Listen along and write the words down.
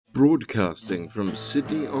Broadcasting from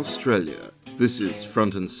Sydney, Australia, this is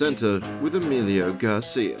Front and Center with Emilio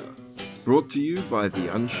Garcia. Brought to you by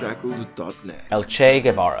theunshackled.net. El Che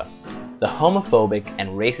Guevara, the homophobic and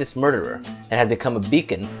racist murderer that has become a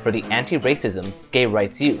beacon for the anti-racism gay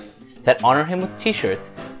rights youth that honor him with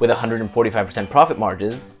t-shirts with 145% profit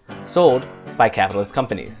margins sold by capitalist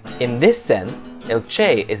companies. In this sense, El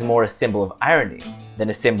Che is more a symbol of irony than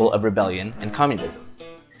a symbol of rebellion and communism.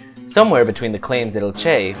 Somewhere between the claims that El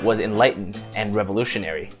Che was enlightened and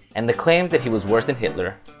revolutionary and the claims that he was worse than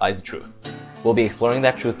Hitler lies the truth. We'll be exploring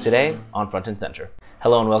that truth today on Front and Center.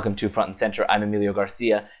 Hello and welcome to Front and Center. I'm Emilio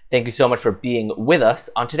Garcia. Thank you so much for being with us.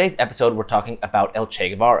 On today's episode, we're talking about El Che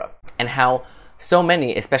Guevara and how so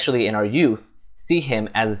many, especially in our youth, see him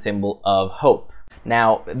as a symbol of hope.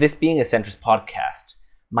 Now, this being a centrist podcast,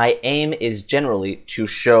 my aim is generally to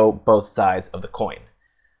show both sides of the coin.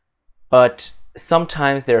 But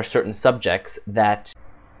sometimes there are certain subjects that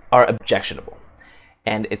are objectionable,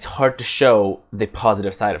 and it's hard to show the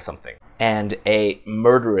positive side of something. And a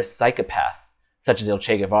murderous psychopath, such as El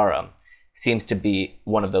Che Guevara, seems to be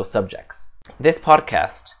one of those subjects. This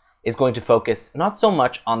podcast is going to focus not so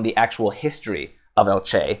much on the actual history of El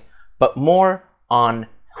Che, but more on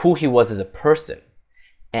who he was as a person,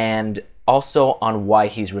 and also on why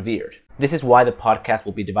he's revered. This is why the podcast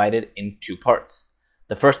will be divided in two parts.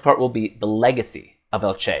 The first part will be the legacy of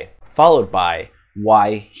El Che, followed by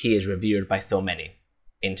why he is revered by so many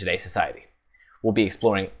in today's society. We'll be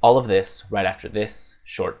exploring all of this right after this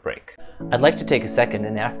short break. I'd like to take a second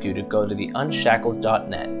and ask you to go to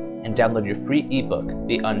theunshackled.net and download your free ebook,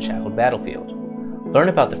 The Unshackled Battlefield. Learn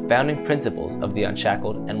about the founding principles of The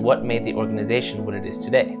Unshackled and what made the organization what it is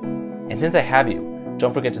today. And since I have you,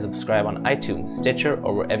 don't forget to subscribe on iTunes, Stitcher,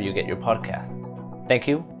 or wherever you get your podcasts. Thank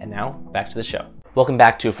you, and now back to the show. Welcome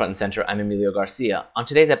back to Front and Center. I'm Emilio Garcia. On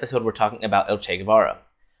today's episode, we're talking about El Che Guevara.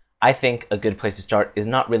 I think a good place to start is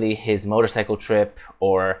not really his motorcycle trip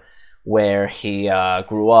or where he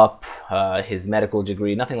grew up, his medical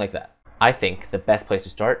degree, nothing like that. I think the best place to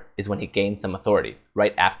start is when he gained some authority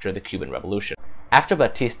right after the Cuban Revolution. After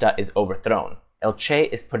Batista is overthrown, El Che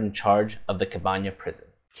is put in charge of the Cabaña prison.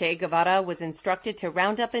 Che Guevara was instructed to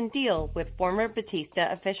round up and deal with former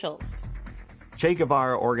Batista officials. Che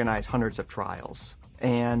Guevara organized hundreds of trials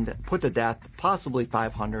and put to death possibly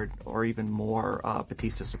 500 or even more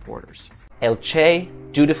Batista supporters. El Che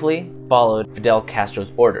dutifully followed Fidel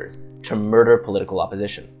Castro's orders to murder political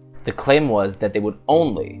opposition. The claim was that they would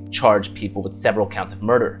only charge people with several counts of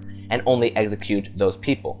murder and only execute those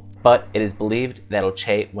people. But it is believed that El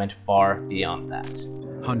Che went far beyond that.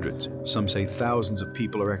 Hundreds, some say thousands of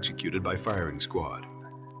people are executed by firing squad.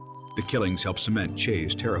 The killings help cement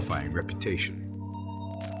Che's terrifying reputation.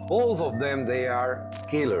 Both of them, they are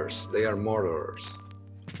killers, they are murderers.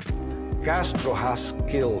 Castro has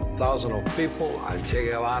killed thousands of people, and Che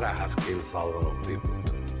Guevara has killed thousands of people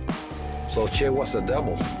too. So Che was the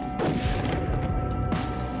devil.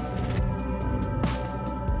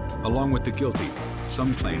 Along with the guilty,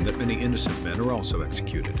 some claim that many innocent men are also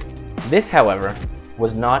executed. This, however,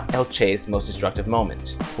 was not El Che's most destructive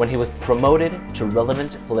moment. When he was promoted to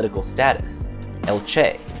relevant political status, El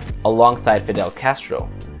Che, alongside Fidel Castro,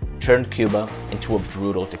 turned Cuba into a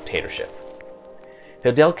brutal dictatorship.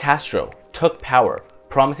 Fidel Castro took power,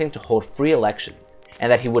 promising to hold free elections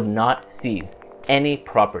and that he would not seize any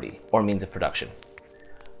property or means of production.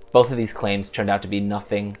 Both of these claims turned out to be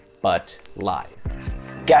nothing but lies.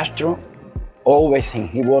 Castro, always when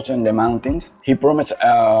he was in the mountains, he promised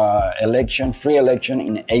free election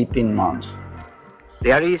in 18 months.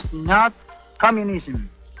 There is not communism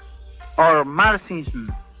or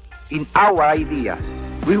Marxism in our ideas.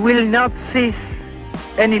 We will not seize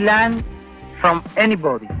any land from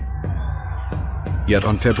anybody. Yet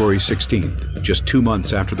on February 16th, just 2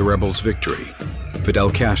 months after the rebels' victory,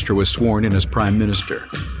 Fidel Castro was sworn in as prime minister,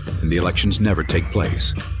 and the elections never take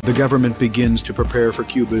place. The government begins to prepare for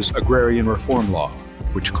Cuba's agrarian reform law,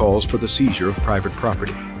 which calls for the seizure of private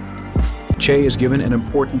property. Che is given an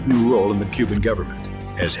important new role in the Cuban government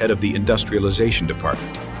as head of the industrialization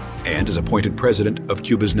department and is appointed president of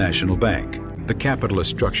Cuba's national bank. The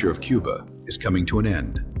capitalist structure of Cuba is coming to an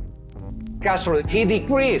end. Castro, he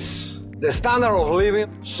decreased the standard of living,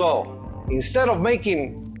 so instead of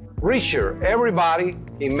making richer everybody,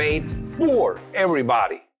 he made poor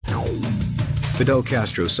everybody. Fidel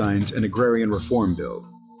Castro signs an agrarian reform bill,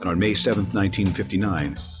 and on May 7,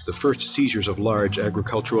 1959, the first seizures of large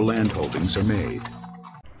agricultural land holdings are made.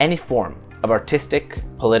 Any form of artistic,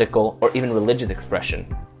 political, or even religious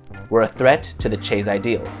expression were a threat to the Che's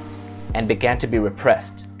ideals and began to be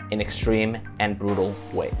repressed in extreme and brutal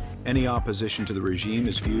ways. Any opposition to the regime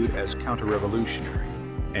is viewed as counter-revolutionary,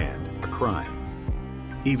 and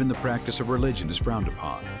crime. Even the practice of religion is frowned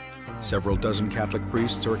upon. Several dozen Catholic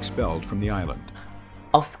priests are expelled from the island.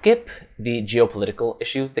 I'll skip the geopolitical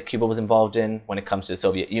issues that Cuba was involved in when it comes to the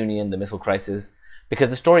Soviet Union, the missile crisis,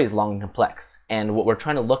 because the story is long and complex, and what we're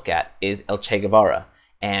trying to look at is El Che Guevara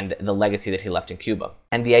and the legacy that he left in Cuba,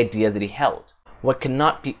 and the ideas that he held. What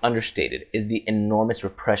cannot be understated is the enormous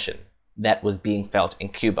repression that was being felt in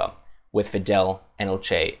Cuba with Fidel and El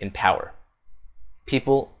Che in power.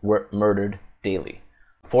 People were murdered daily,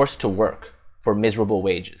 forced to work for miserable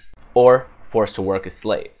wages, or forced to work as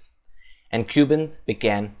slaves. And Cubans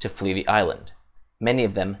began to flee the island, many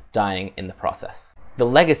of them dying in the process. The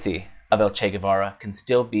legacy of El Che Guevara can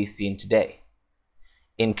still be seen today.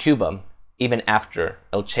 In Cuba, even after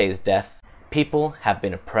El Che's death, people have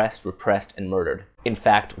been oppressed, repressed, and murdered. In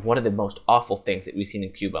fact, one of the most awful things that we've seen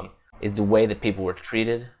in Cuba is the way that people were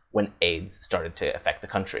treated when AIDS started to affect the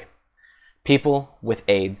country. People with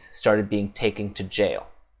AIDS started being taken to jail,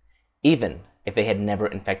 even if they had never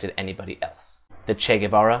infected anybody else. The Che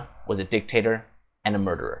Guevara was a dictator and a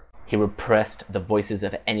murderer. He repressed the voices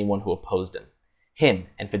of anyone who opposed him. Him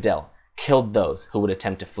and Fidel killed those who would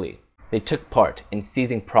attempt to flee. They took part in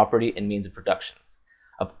seizing property and means of production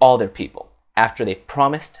of all their people after they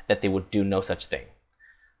promised that they would do no such thing.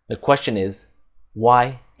 The question is,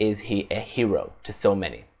 why is he a hero to so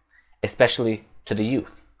many, especially to the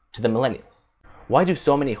youth, to the millennials? Why do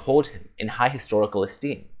so many hold him in high historical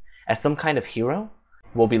esteem? As some kind of hero?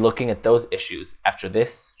 We'll be looking at those issues after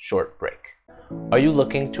this short break. Are you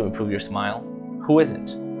looking to improve your smile? Who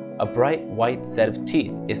isn't? A bright white set of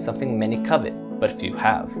teeth is something many covet, but few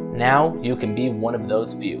have. Now you can be one of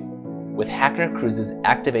those few with Hackner Cruise's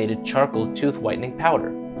activated charcoal tooth whitening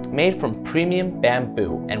powder. Made from premium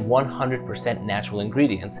bamboo and 100% natural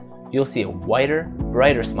ingredients, you'll see a whiter,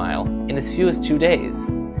 brighter smile in as few as 2 days.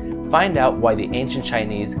 Find out why the ancient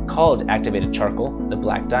Chinese called activated charcoal the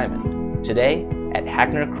Black Diamond today at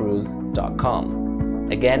hacknercruise.com.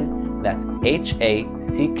 Again, that's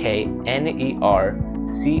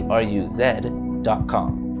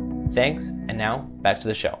hacknercruz.com. Thanks, and now back to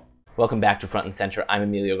the show. Welcome back to Front and Center. I'm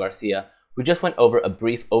Emilio Garcia. We just went over a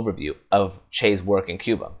brief overview of Che's work in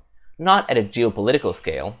Cuba, not at a geopolitical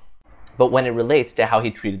scale, but when it relates to how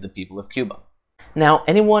he treated the people of Cuba. Now,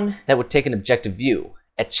 anyone that would take an objective view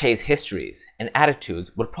at Che's histories and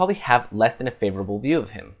attitudes would probably have less than a favorable view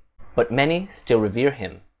of him, but many still revere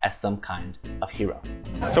him as some kind of hero.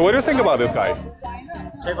 So what do you think about this guy?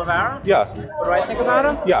 Che Guevara? Yeah. What do I think about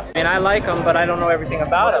him? Yeah. I mean, I like him, but I don't know everything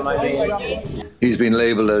about him. He's been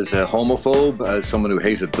labeled as a homophobe, as someone who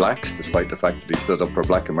hated blacks, despite the fact that he stood up for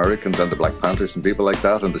black Americans and the Black Panthers and people like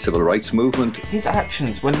that, and the civil rights movement. His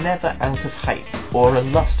actions were never out of hate or a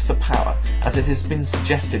lust for power, as it has been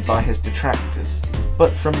suggested by his detractors,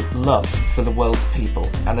 but from love for the world's people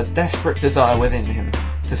and a desperate desire within him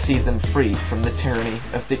to see them freed from the tyranny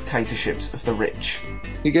of dictatorships of the rich.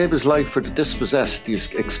 He gave his life for the dispossessed, the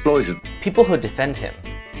exploited. People who defend him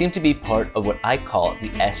seem to be part of what I call the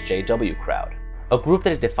SJW crowd, a group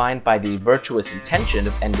that is defined by the virtuous intention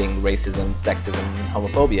of ending racism, sexism, and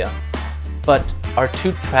homophobia, but are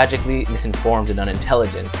too tragically misinformed and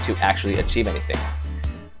unintelligent to actually achieve anything.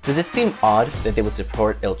 Does it seem odd that they would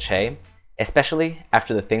support El Che, especially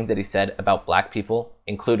after the things that he said about black people,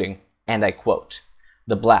 including, and I quote,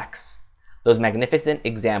 "The blacks, those magnificent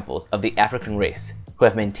examples of the African race who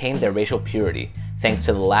have maintained their racial purity thanks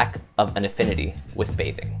to the lack of an affinity with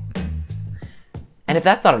bathing." And if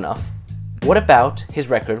that's not enough, what about his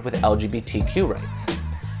record with LGBTQ rights?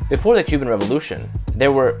 Before the Cuban Revolution,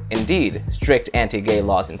 there were indeed strict anti-gay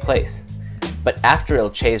laws in place, but after El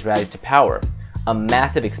Che's rise to power, a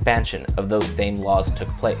massive expansion of those same laws took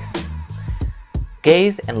place.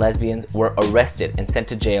 Gays and lesbians were arrested and sent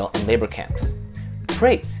to jail and labor camps.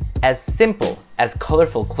 Traits as simple as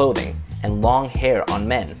colorful clothing and long hair on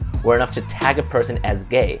men were enough to tag a person as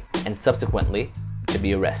gay and subsequently to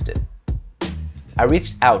be arrested. I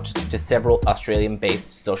reached out to several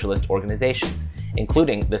Australian-based socialist organizations,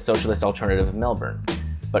 including the Socialist Alternative of Melbourne,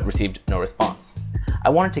 but received no response. I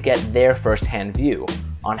wanted to get their first-hand view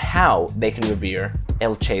on how they can revere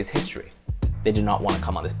El Che's history. They did not want to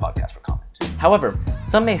come on this podcast for comment. However,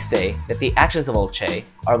 some may say that the actions of El Che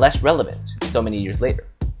are less relevant so many years later,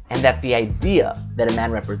 and that the idea that a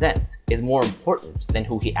man represents is more important than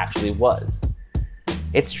who he actually was.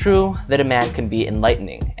 It's true that a man can be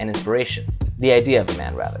enlightening and inspiration, the idea of a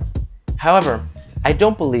man rather. However, I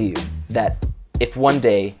don't believe that if one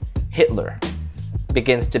day Hitler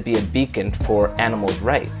begins to be a beacon for animals'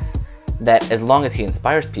 rights, that as long as he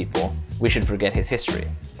inspires people, we should forget his history.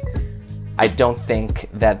 I don't think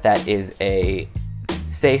that that is a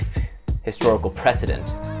safe historical precedent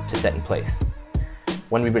to set in place.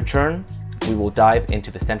 When we return, we will dive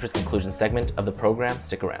into the centrist conclusion segment of the program.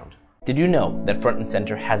 Stick around. Did you know that Front and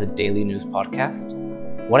Center has a daily news podcast?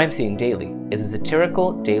 What I'm Seeing Daily is a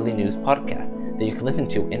satirical daily news podcast that you can listen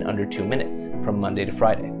to in under 2 minutes from Monday to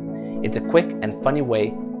Friday. It's a quick and funny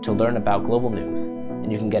way to learn about global news,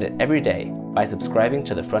 and you can get it every day by subscribing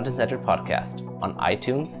to the Front and Center podcast on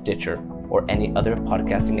iTunes, Stitcher, or any other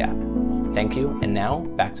podcasting app. Thank you, and now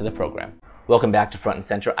back to the program. Welcome back to Front and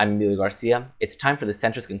Center. I'm Emilio Garcia. It's time for the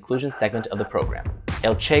centrist conclusion segment of the program.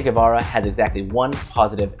 El Che Guevara has exactly one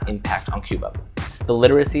positive impact on Cuba: the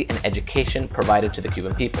literacy and education provided to the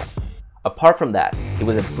Cuban people. Apart from that, he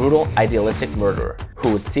was a brutal, idealistic murderer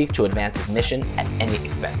who would seek to advance his mission at any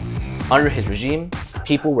expense. Under his regime,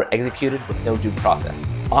 people were executed with no due process,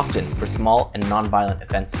 often for small and non-violent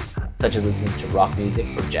offenses, such as listening to rock music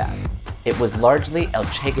or jazz. It was largely El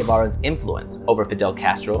Che Guevara's influence over Fidel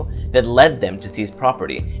Castro that led them to seize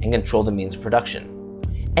property and control the means of production.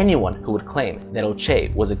 Anyone who would claim that El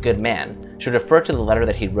Che was a good man should refer to the letter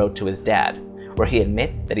that he wrote to his dad, where he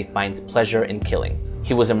admits that he finds pleasure in killing.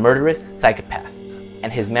 He was a murderous psychopath,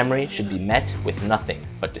 and his memory should be met with nothing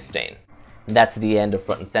but disdain. And that's the end of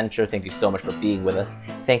Front and Center. Thank you so much for being with us.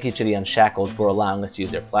 Thank you to the Unshackled for allowing us to use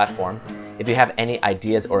their platform. If you have any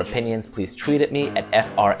ideas or opinions, please tweet at me at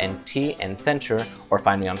FRNT and Center, or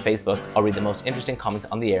find me on Facebook. I'll read the most interesting comments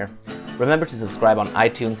on the air. Remember to subscribe on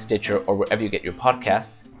iTunes, Stitcher, or wherever you get your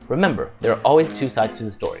podcasts. Remember, there are always two sides to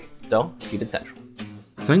the story, so keep it central.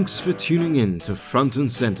 Thanks for tuning in to Front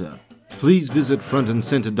and Center. Please visit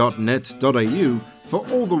frontandcenter.net.au for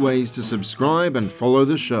all the ways to subscribe and follow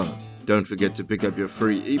the show. Don't forget to pick up your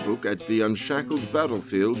free ebook at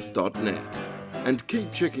theunshackledbattlefield.net. And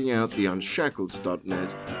keep checking out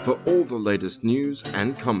theunshackled.net for all the latest news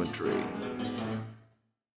and commentary.